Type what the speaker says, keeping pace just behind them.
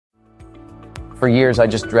For years, I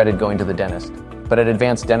just dreaded going to the dentist. But at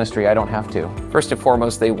Advanced Dentistry, I don't have to. First and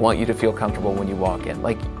foremost, they want you to feel comfortable when you walk in.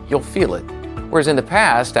 Like, you'll feel it. Whereas in the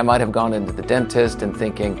past, I might have gone into the dentist and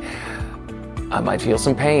thinking, I might feel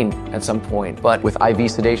some pain at some point. But with IV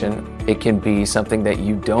sedation, it can be something that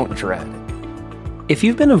you don't dread. If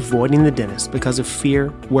you've been avoiding the dentist because of fear,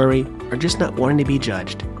 worry, or just not wanting to be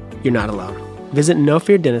judged, you're not alone. Visit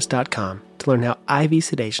nofeardentist.com to learn how IV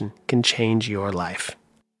sedation can change your life.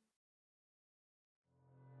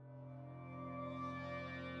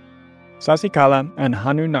 Sasikala and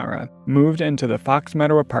Hanu Narra moved into the Fox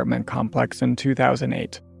Meadow apartment complex in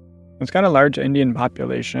 2008. It's got a large Indian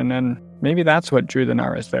population, and maybe that's what drew the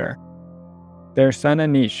Narras there. Their son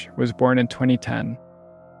Anish was born in 2010,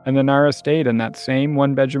 and the Narras stayed in that same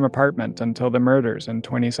one-bedroom apartment until the murders in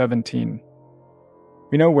 2017.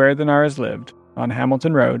 We know where the Narras lived. On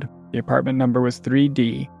Hamilton Road, the apartment number was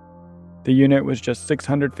 3D. The unit was just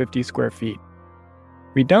 650 square feet.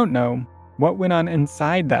 We don't know what went on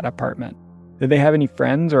inside that apartment. Did they have any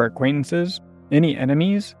friends or acquaintances? Any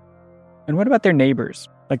enemies? And what about their neighbors,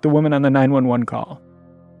 like the woman on the 911 call?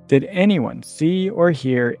 Did anyone see or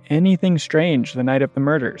hear anything strange the night of the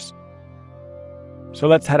murders? So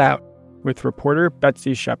let's head out with reporter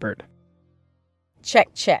Betsy Shepard.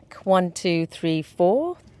 Check. 1, 2, 3,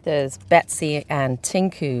 4. There's Betsy and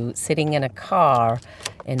Tinku sitting in a car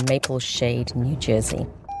in Maple Shade, New Jersey.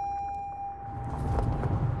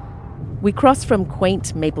 We cross from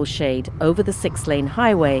quaint Maple Shade over the 6-lane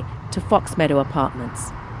highway to Fox Meadow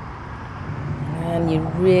Apartments. And you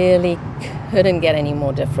really couldn't get any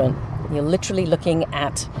more different. You're literally looking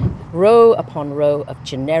at row upon row of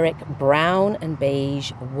generic brown and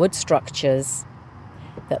beige wood structures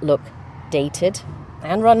that look dated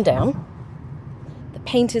and run down. The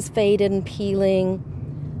paint is faded and peeling.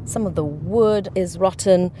 Some of the wood is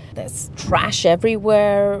rotten. There's trash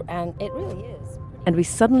everywhere, and it really is. And we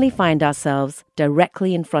suddenly find ourselves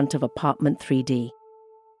directly in front of apartment 3D.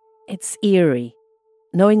 It's eerie,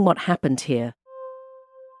 knowing what happened here.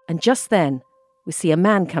 And just then, we see a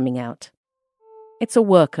man coming out. It's a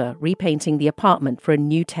worker repainting the apartment for a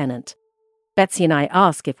new tenant. Betsy and I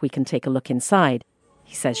ask if we can take a look inside.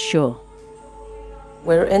 He says sure.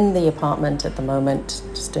 We're in the apartment at the moment,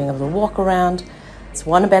 just doing a little walk around. It's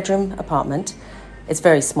 1-bedroom apartment. It's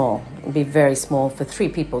very small. It would be very small for 3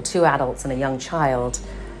 people, 2 adults and a young child.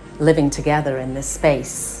 Living together in this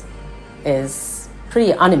space is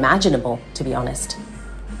pretty unimaginable, to be honest.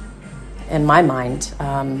 In my mind,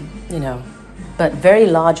 but very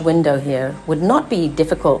large window here would not be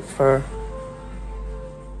difficult for...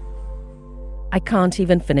 I can't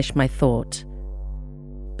even finish my thought,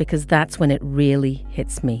 because that's when it really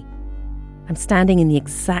hits me. I'm standing in the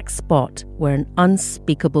exact spot where an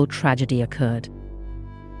unspeakable tragedy occurred.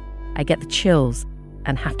 I get the chills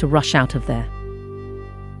and have to rush out of there.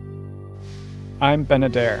 I'm Ben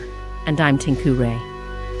Adair. And I'm Tinku Ray.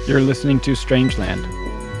 You're listening to Strangeland,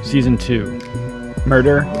 Season 2,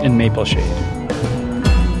 Murder in Maple Shade.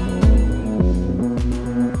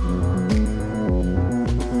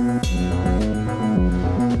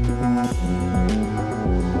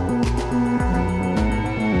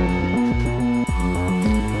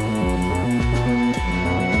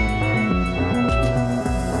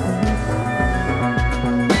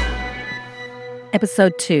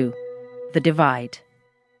 Episode 2, The Divide.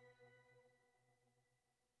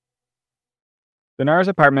 The Narra's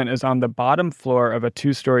apartment is on the bottom floor of a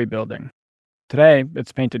 2-story building. Today,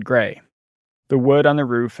 it's painted gray. The wood on the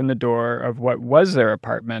roof and the door of what was their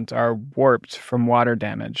apartment are warped from water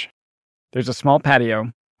damage. There's a small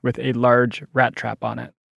patio with a large rat trap on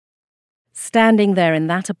it. Standing there in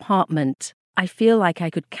that apartment, I feel like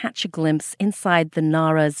I could catch a glimpse inside the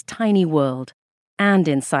Narra's tiny world and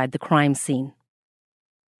inside the crime scene.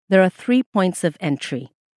 There are 3 points of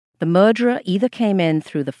entry. The murderer either came in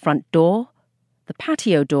through the front door, the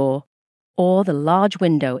patio door, or the large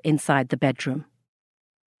window inside the bedroom.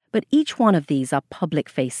 But each one of these are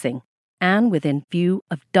public-facing and within view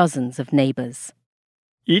of dozens of neighbors.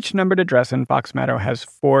 Each numbered address in Fox Meadow has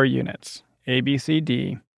 4 units, A, B, C,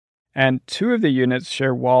 D, and 2 of the units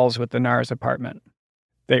share walls with the Narra's apartment.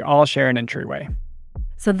 They all share an entryway.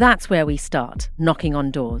 So that's where we start, knocking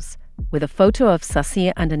on doors, with a photo of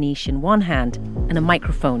Sasiya and Anish in one hand and a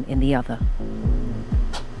microphone in the other.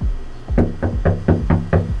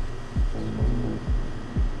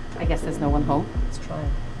 I guess there's no one home. Let's try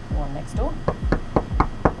the one next door.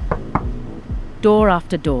 Door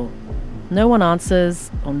after door. No one answers,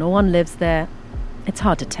 or no one lives there. It's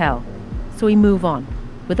hard to tell. So we move on,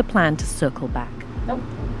 with a plan to circle back. Nope.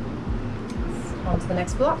 On to the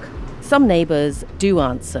next block. Some neighbors do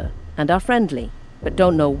answer and are friendly. but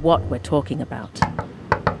don't know what we're talking about.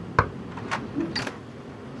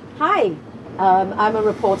 Hi, I'm a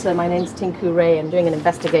reporter. My name's Tinku Ray. I'm doing an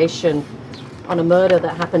investigation on a murder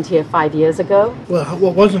that happened here 5 years ago.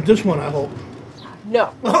 Well, wasn't this one, I hope?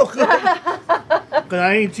 No. Oh, good. Because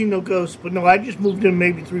I ain't seen no ghosts. But no, I just moved in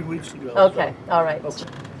maybe 3 weeks ago. Okay, so. all right. Okay.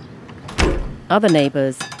 Other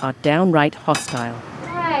neighbors are downright hostile.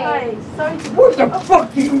 Hi. Sorry. What the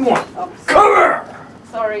fuck do you want? Come here!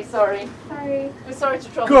 Sorry. Sorry. We're sorry to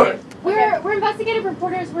trouble Good. you. We're investigative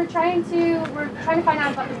reporters. We're trying to find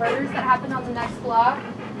out about the murders that happened on the next block.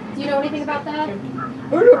 Do you know anything about that?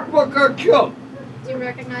 Who the fuck got killed? Do you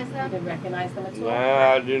recognize them? Did you recognize them at all?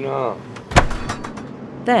 Nah, I do not.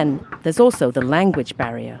 Then there's also the language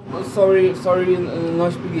barrier. Oh, sorry,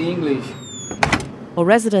 not speaking English. Or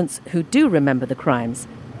residents who do remember the crimes,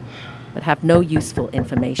 but have no useful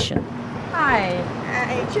information. Hi,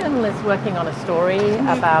 a journalist working on a story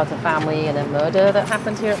about a family and a murder that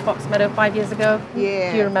happened here at Fox Meadow 5 years ago.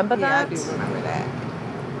 Yeah. Do you remember that? Yeah, I do remember that.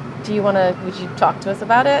 Would you talk to us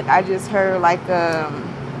about it? I just heard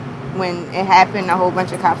when it happened, a whole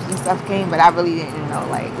bunch of cops and stuff came, but I really didn't know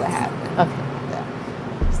what happened. Okay.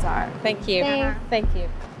 Yeah. Sorry. Thank you. Thank you.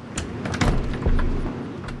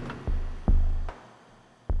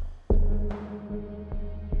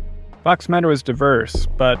 Fox Meadow is diverse,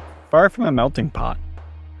 but far from a melting pot.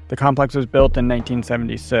 The complex was built in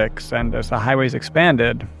 1976, and as the highways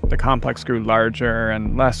expanded, the complex grew larger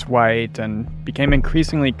and less white and became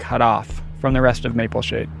increasingly cut off from the rest of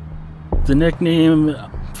Mapleshade. The nickname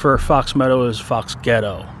for Fox Meadow is Fox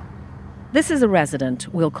Ghetto. This is a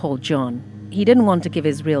resident we'll call John. He didn't want to give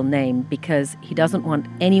his real name because he doesn't want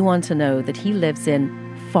anyone to know that he lives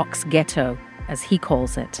in Fox Ghetto, as he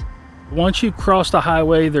calls it. Once you cross the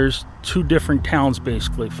highway, there's two different towns,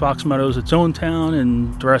 basically. Fox Meadow is its own town,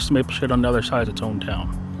 and the rest of Mapleshade on the other side is its own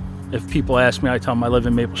town. If people ask me, I tell them I live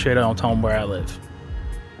in Mapleshade. I don't tell them where I live.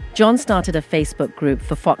 John started a Facebook group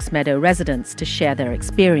for Fox Meadow residents to share their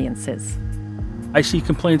experiences. I see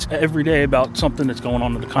complaints every day about something that's going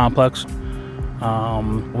on in the complex.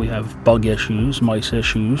 We have bug issues, mice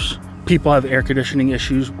issues. People have air conditioning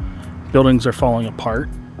issues. Buildings are falling apart.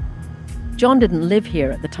 John didn't live here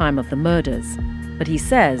at the time of the murders, but he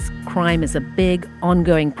says crime is a big,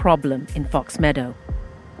 ongoing problem in Fox Meadow.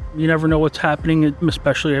 You never know what's happening,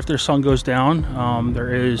 especially if the sun goes down.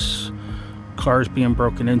 There is cars being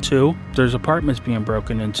broken into. There's apartments being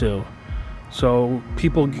broken into. So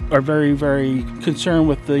people are very, very concerned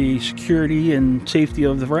with the security and safety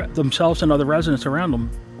of themselves and other residents around them.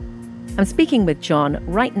 I'm speaking with John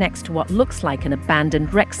right next to what looks like an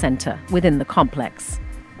abandoned rec center within the complex.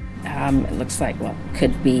 It looks like what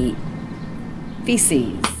could be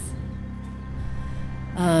feces.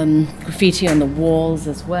 Graffiti on the walls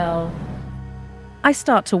as well. I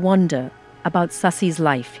start to wonder about Sussie's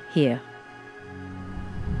life here.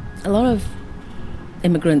 A lot of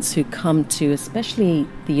immigrants who come to, especially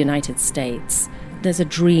the United States, there's a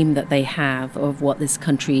dream that they have of what this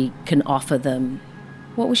country can offer them.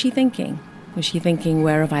 What was she thinking? Was she thinking,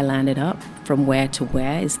 where have I landed up? From where to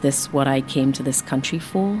where? Is this what I came to this country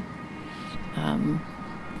for?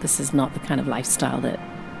 This is not the kind of lifestyle that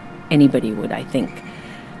anybody would, I think,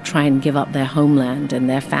 try and give up their homeland and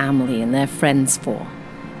their family and their friends for.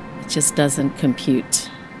 It just doesn't compute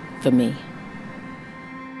for me.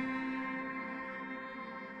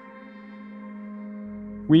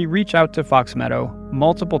 We reach out to Fox Meadow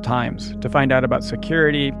multiple times to find out about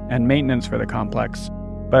security and maintenance for the complex,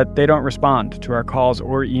 but they don't respond to our calls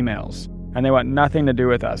or emails, and they want nothing to do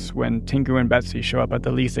with us when Tinku and Betsy show up at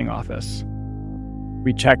the leasing office.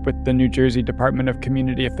 We check with the New Jersey Department of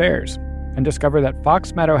Community Affairs and discover that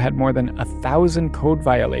Fox Meadow had more than 1,000 code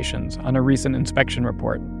violations on a recent inspection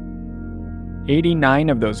report. 89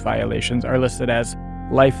 of those violations are listed as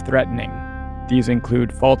life-threatening. These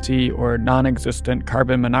include faulty or non-existent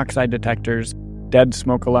carbon monoxide detectors, dead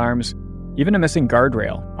smoke alarms, even a missing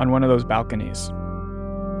guardrail on one of those balconies.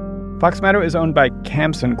 Fox Meadow is owned by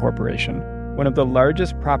Campson Corporation, one of the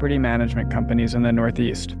largest property management companies in the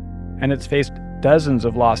Northeast, and it's faced dozens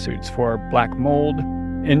of lawsuits for black mold,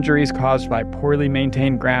 injuries caused by poorly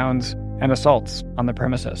maintained grounds, and assaults on the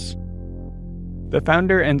premises. The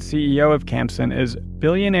founder and CEO of Campson is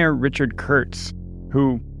billionaire Richard Kurtz,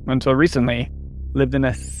 who, until recently, lived in a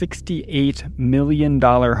 $68 million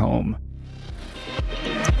home.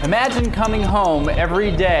 Imagine coming home every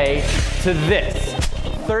day to this.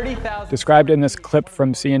 30,000. Described in this clip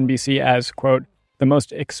from CNBC as, quote, the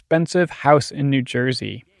most expensive house in New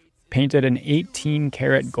Jersey, painted in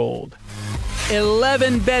 18-karat gold.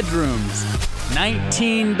 11 bedrooms,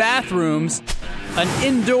 19 bathrooms, an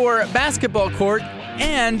indoor basketball court,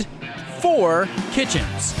 and 4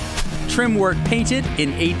 kitchens, trim work painted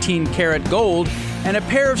in 18-karat gold, and a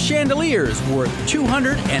pair of chandeliers worth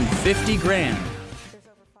 $250,000.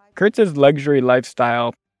 Kurtz's luxury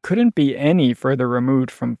lifestyle couldn't be any further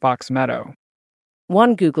removed from Fox Meadow.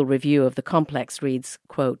 One Google review of the complex reads,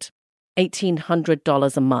 quote,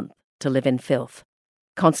 $1,800 a month to live in filth.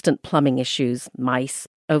 Constant plumbing issues, mice,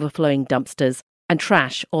 overflowing dumpsters, and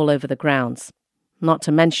trash all over the grounds. Not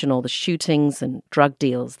to mention all the shootings and drug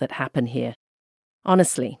deals that happen here.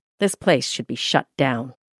 Honestly, this place should be shut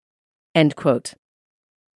down. End quote.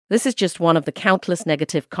 This is just one of the countless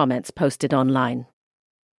negative comments posted online.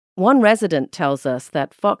 One resident tells us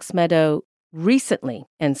that Fox Meadow recently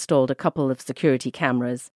installed a couple of security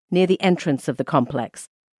cameras near the entrance of the complex.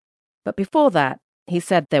 But before that, he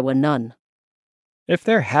said there were none. If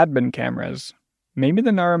there had been cameras, maybe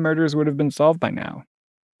the Narra murders would have been solved by now,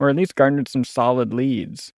 or at least garnered some solid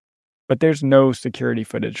leads. But there's no security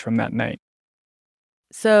footage from that night.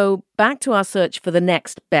 So, back to our search for the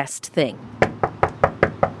next best thing.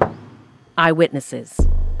 Eyewitnesses.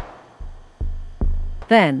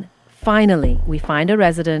 Then, finally, we find a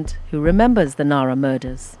resident who remembers the Narra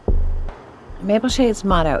murders. Mapleshade's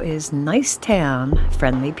motto is nice town,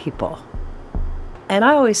 friendly people. And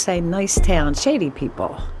I always say nice town, shady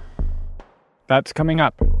people. That's coming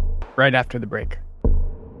up right after the break.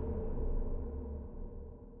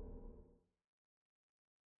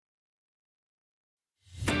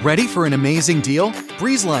 Ready for an amazing deal?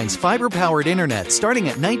 BreezeLine's fiber-powered internet starting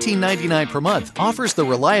at $19.99 per month offers the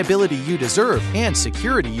reliability you deserve and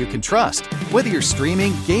security you can trust. Whether you're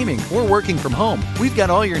streaming, gaming, or working from home, we've got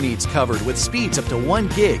all your needs covered with speeds up to 1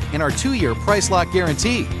 gig and our 2-year price lock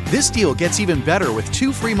guarantee. This deal gets even better with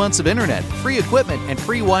 2 free months of internet, free equipment, and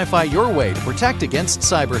free Wi-Fi your way to protect against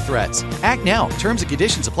cyber threats. Act now. Terms and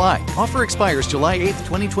conditions apply. Offer expires July 8th,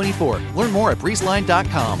 2024. Learn more at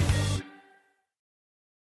breezeline.com.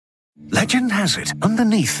 Legend has it,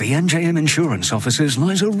 underneath the NJM insurance offices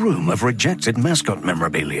lies a room of rejected mascot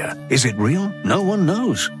memorabilia. Is it real? No one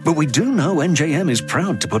knows. But we do know NJM is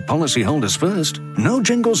proud to put policyholders first. No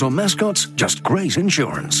jingles or mascots, just great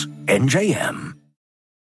insurance. NJM.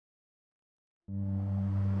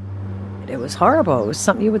 It was horrible. It was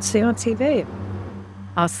something you would see on TV.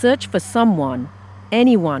 Our search for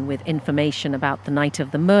anyone with information about the night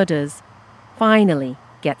of the murders, finally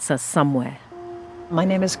gets us somewhere. My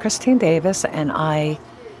name is Christine Davis, and I've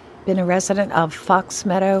been a resident of Fox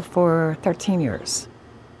Meadow for 13 years.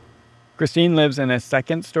 Christine lives in a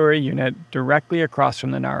second-story unit directly across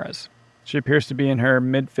from the Narras. She appears to be in her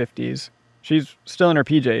mid-50s. She's still in her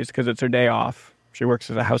PJs because it's her day off. She works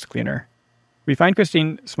as a house cleaner. We find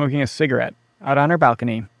Christine smoking a cigarette out on her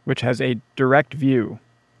balcony, which has a direct view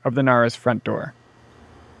of the Narras' front door.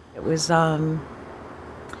 It was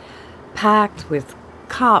packed with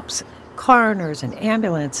cops, coroners and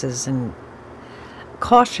ambulances and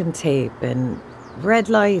caution tape and red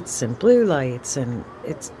lights and blue lights, and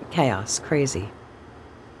it's chaos, crazy.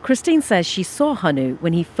 Christine says she saw Hanu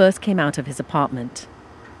when he first came out of his apartment.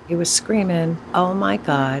 He was screaming, "Oh my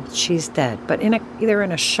God, she's dead," but either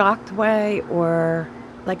in a shocked way or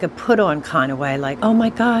like a put-on kind of way, like, "Oh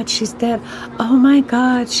my God, she's dead. Oh my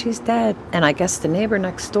God, she's dead." And I guess the neighbor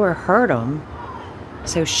next door heard him,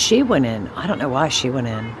 so she went in. I don't know why she went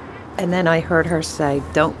in. And then I heard her say,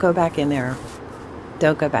 "Don't go back in there.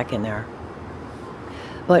 Don't go back in there."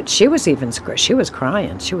 But she was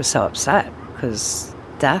crying. She was so upset because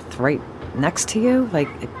death right next to you, like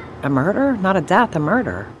a murder, not a death, a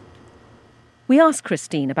murder. We asked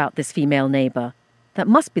Christine about this female neighbor. That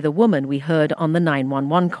must be the woman we heard on the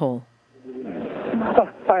 911 call.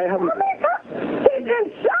 I haven't. He's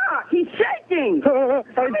in shock. He's shaking.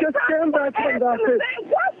 I just came back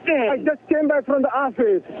from the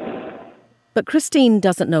office. But Christine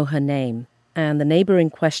doesn't know her name, and the neighbor in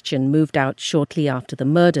question moved out shortly after the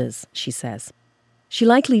murders, she says. She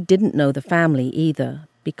likely didn't know the family either,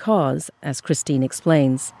 because, as Christine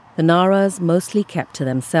explains, the Narras mostly kept to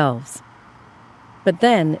themselves. But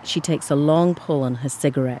then she takes a long pull on her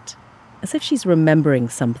cigarette, as if she's remembering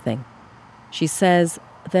something. She says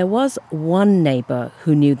there was one neighbor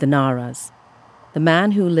who knew the Narras. The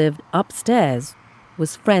man who lived upstairs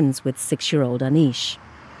was friends with 6-year-old Anish.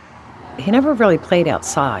 He never really played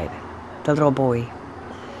outside, the little boy.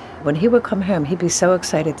 When he would come home, he'd be so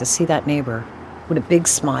excited to see that neighbor with a big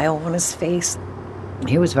smile on his face.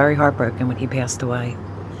 He was very heartbroken when he passed away.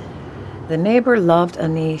 The neighbor loved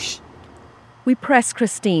Anish. We press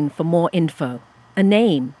Christine for more info, a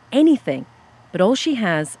name, anything, but all she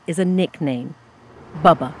has is a nickname,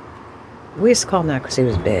 Bubba. We used to call him that because he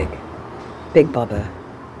was big. Big Bubba.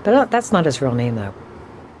 But that's not his real name, though.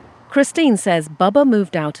 Christine says Bubba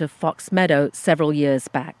moved out of Fox Meadow several years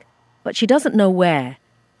back, but she doesn't know where,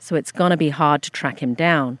 so it's gonna be hard to track him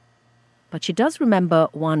down. But she does remember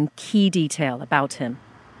one key detail about him.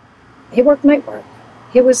 He worked night work.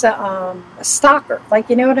 He was a stalker, like,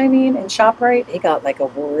 you know what I mean? In ShopRite, he got like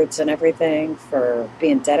awards and everything for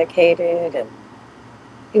being dedicated, and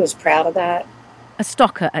he was proud of that. A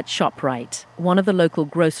stalker at ShopRite, one of the local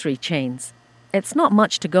grocery chains. It's not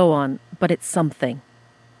much to go on, but it's something.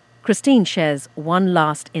 Christine shares one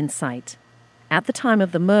last insight. At the time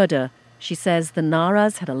of the murder, she says the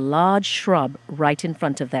Narras had a large shrub right in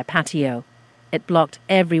front of their patio. It blocked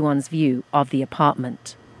everyone's view of the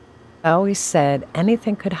apartment. I always said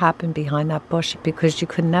anything could happen behind that bush because you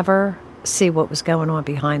could never see what was going on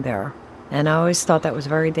behind there. And I always thought that was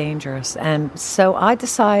very dangerous. And so I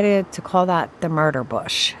decided to call that the murder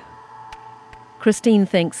bush. Christine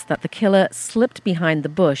thinks that the killer slipped behind the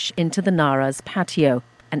bush into the Narras' patio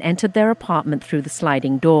and entered their apartment through the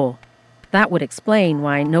sliding door. That would explain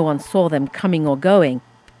why no one saw them coming or going.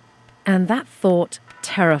 And that thought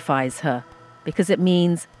terrifies her, because it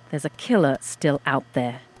means there's a killer still out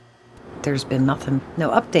there. There's been nothing,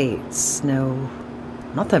 no updates,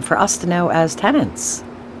 nothing for us to know as tenants.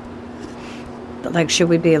 Like, should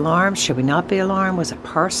we be alarmed? Should we not be alarmed? Was it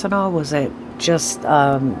personal? Was it just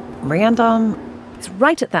random? It's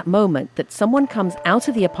right at that moment that someone comes out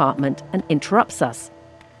of the apartment and interrupts us.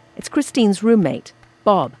 It's Christine's roommate,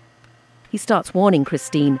 Bob. He starts warning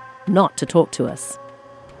Christine not to talk to us.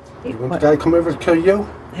 You want the guy to come over to kill you?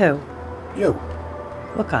 Who? You.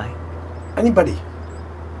 What guy? Anybody.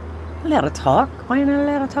 Allowed to talk? Why are you not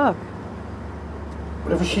allowed to talk?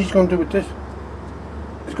 Whatever she's going to do with this,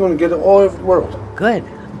 it's going to get it all over the world. Good.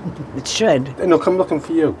 It should. Then they'll come looking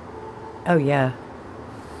for you. Oh, yeah.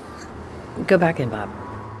 Go back in, Bob.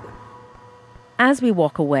 As we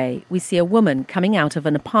walk away, we see a woman coming out of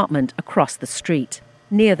an apartment across the street,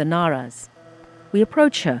 near the Narras. We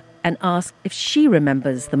approach her and ask if she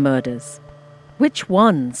remembers the murders. Which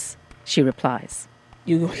ones? She replies.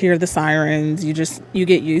 You hear the sirens, you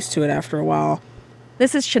get used to it after a while.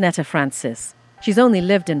 This is Shanetta Francis. She's only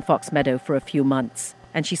lived in Fox Meadow for a few months,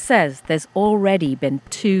 and she says there's already been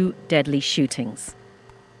 2 deadly shootings.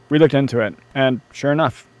 We looked into it, and sure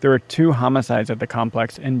enough, there were 2 homicides at the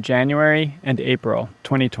complex in January and April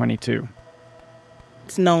 2022.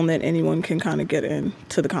 It's known that anyone can kind of get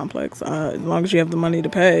into the complex as long as you have the money to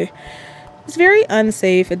pay. It's very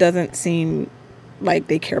unsafe. It doesn't seem like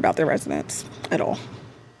they care about their residents at all.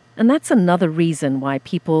 And that's another reason why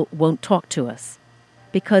people won't talk to us.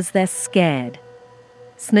 Because they're scared.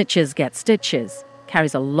 Snitches get stitches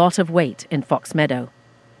carries a lot of weight in Fox Meadow.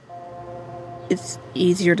 It's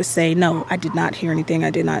easier to say, no, I did not hear anything, I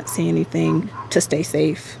did not see anything, to stay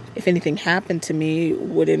safe. If anything happened to me,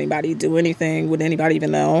 would anybody do anything? Would anybody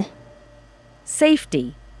even know?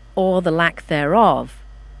 Safety, or the lack thereof,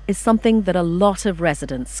 is something that a lot of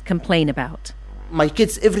residents complain about. My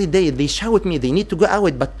kids every day, they shout at me, they need to go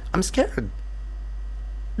out, but I'm scared.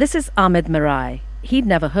 This is Ahmed Mirai. He'd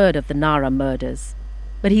never heard of the Narra murders,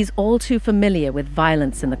 but he's all too familiar with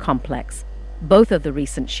violence in the complex. Both of the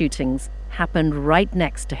recent shootings happened right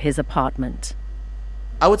next to his apartment.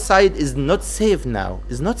 Outside is not safe now.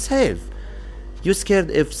 It's not safe. You're scared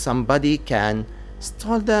if somebody can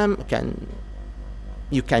steal them,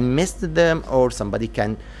 you can miss them, or somebody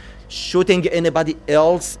can shooting anybody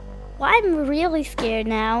else. Well, I'm really scared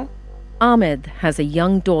now. Ahmed has a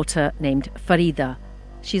young daughter named Farida.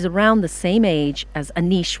 She's around the same age as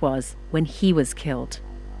Anish was when he was killed.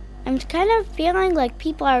 I'm kind of feeling like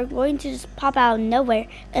people are going to just pop out of nowhere,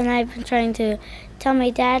 and I've been trying to tell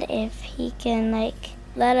my dad if he can,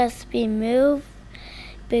 let us be moved,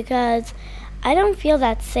 because I don't feel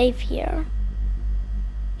that safe here.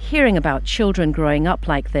 Hearing about children growing up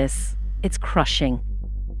like this, it's crushing.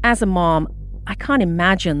 As a mom, I can't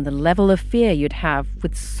imagine the level of fear you'd have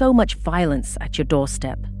with so much violence at your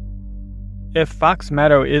doorstep. If Fox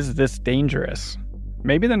Meadow is this dangerous,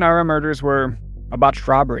 maybe the Narra murders were a botched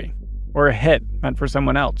robbery, or a hit meant for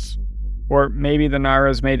someone else. Or maybe the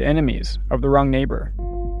Narras made enemies of the wrong neighbor.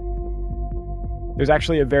 There's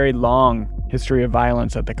actually a very long history of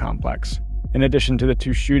violence at the complex. In addition to the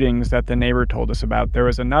 2 shootings that the neighbor told us about, there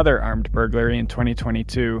was another armed burglary in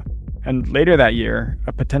 2022. And later that year,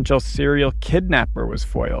 a potential serial kidnapper was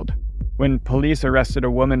foiled when police arrested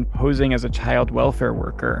a woman posing as a child welfare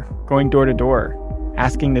worker, going door to door,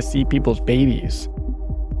 asking to see people's babies.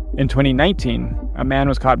 In 2019, a man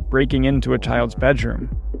was caught breaking into a child's bedroom.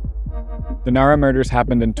 The Narra murders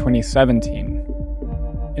happened in 2017.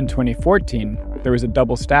 In 2014, there was a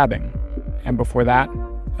double stabbing. And before that,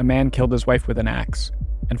 a man killed his wife with an axe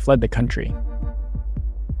and fled the country.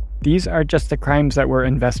 these are just the crimes that were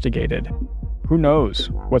investigated. Who knows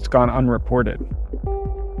what's gone unreported?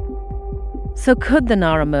 So could the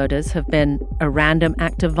Narra murders have been a random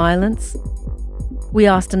act of violence? We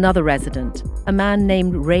asked another resident, a man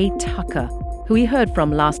named Ray Tucker, who we heard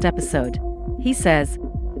from last episode. He says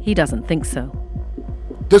he doesn't think so.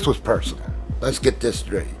 This was personal. Let's get this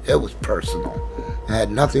straight. It was personal. It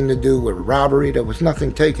had nothing to do with robbery. There was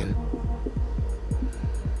nothing taken.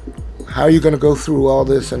 How are you going to go through all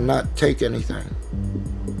this and not take anything?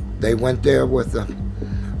 They went there with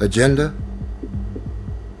an agenda,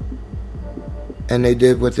 and they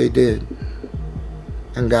did what they did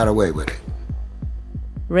and got away with it.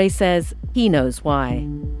 Ray says he knows why.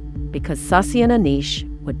 Because Sasi and Anish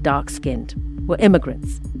were dark-skinned, were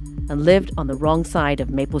immigrants, and lived on the wrong side of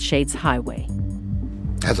Maple Shades Highway.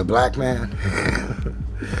 As a black man,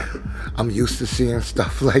 I'm used to seeing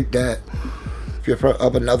stuff like that. If you're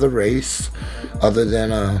of another race other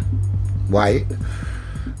than white,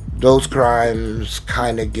 those crimes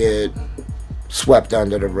kind of get swept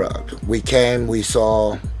under the rug. We came, we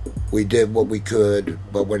saw, we did what we could,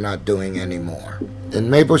 but we're not doing anymore. In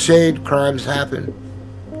Maple Shade, crimes happen.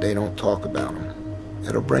 They don't talk about them.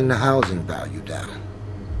 It'll bring the housing value down.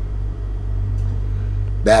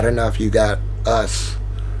 Bad enough you got us,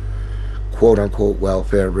 quote-unquote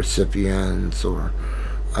welfare recipients or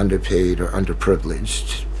underpaid or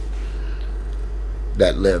underprivileged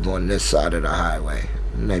that live on this side of the highway,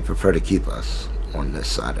 and they prefer to keep us on this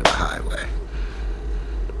side of the highway.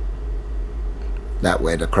 That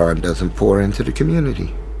way the crime doesn't pour into the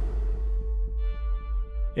community.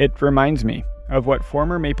 It reminds me of what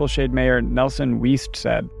former Maple Shade Mayor Nelson Wiest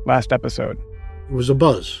said last episode. It was a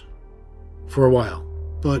buzz for a while,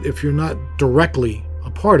 but if you're not directly a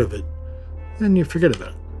part of it, then you forget about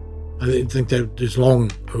it. I think that is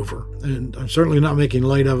long over. And I'm certainly not making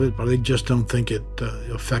light of it, but I just don't think it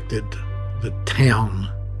affected the town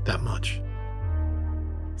that much.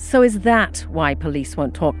 So is that why police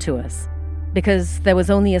won't talk to us? Because there was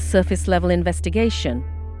only a surface-level investigation?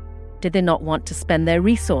 Did they not want to spend their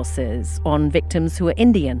resources on victims who are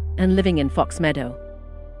Indian and living in Fox Meadow?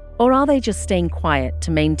 Or are they just staying quiet to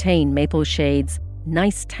maintain Maple Shade's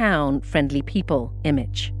nice town, friendly people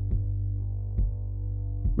image?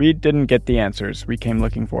 We didn't get the answers we came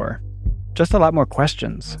looking for. Just a lot more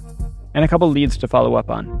questions. And a couple leads to follow up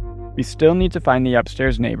on. We still need to find the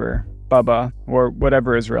upstairs neighbor, Bubba, or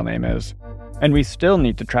whatever his real name is. And we still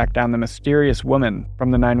need to track down the mysterious woman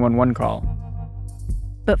from the 911 call.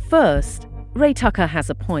 But first, Ray Tucker has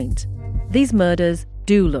a point. These murders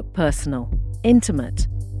do look personal, intimate,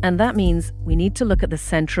 and that means we need to look at the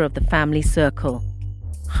center of the family circle.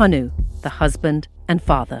 Hanu, the husband and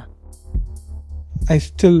father. I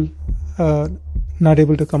still not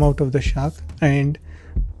able to come out of the shock, and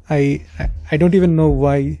I don't even know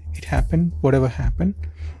why it happened, whatever happened.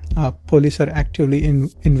 Police are actively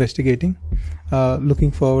investigating,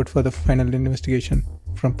 looking forward for the final investigation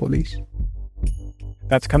from police.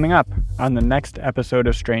 That's coming up on the next episode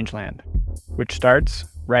of Strangeland, which starts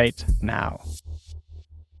right now.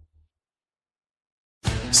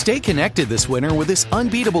 Stay connected this winter with this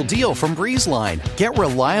unbeatable deal from BreezeLine. Get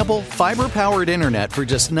reliable, fiber-powered internet for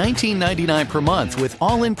just $19.99 per month with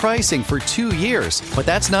all-in pricing for 2 years. But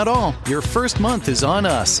that's not all. Your first month is on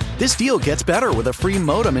us. This deal gets better with a free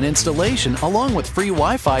modem and installation, along with free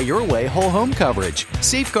Wi-Fi your way whole home coverage.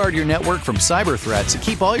 Safeguard your network from cyber threats and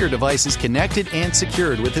keep all your devices connected and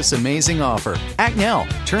secured with this amazing offer. Act now.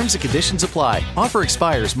 Terms and conditions apply. Offer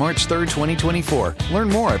expires March 3rd, 2024. Learn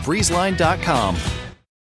more at breezeline.com.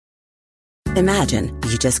 Imagine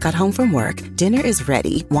you just got home from work, dinner is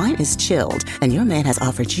ready, wine is chilled, and your man has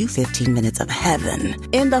offered you 15 minutes of heaven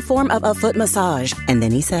in the form of a foot massage. And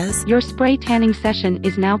then he says, "Your spray tanning session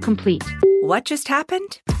is now complete." What just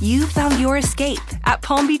happened? You found your escape at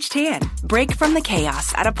Palm Beach Tan. Break from the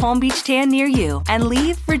chaos at a Palm Beach Tan near you and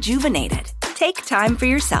leave rejuvenated. Take time for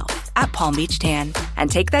yourself at Palm Beach Tan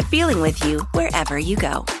and take that feeling with you wherever you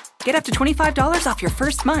go. Get up to $25 off your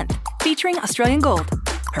first month, featuring Australian Gold.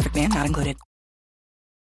 Perfect Man not included.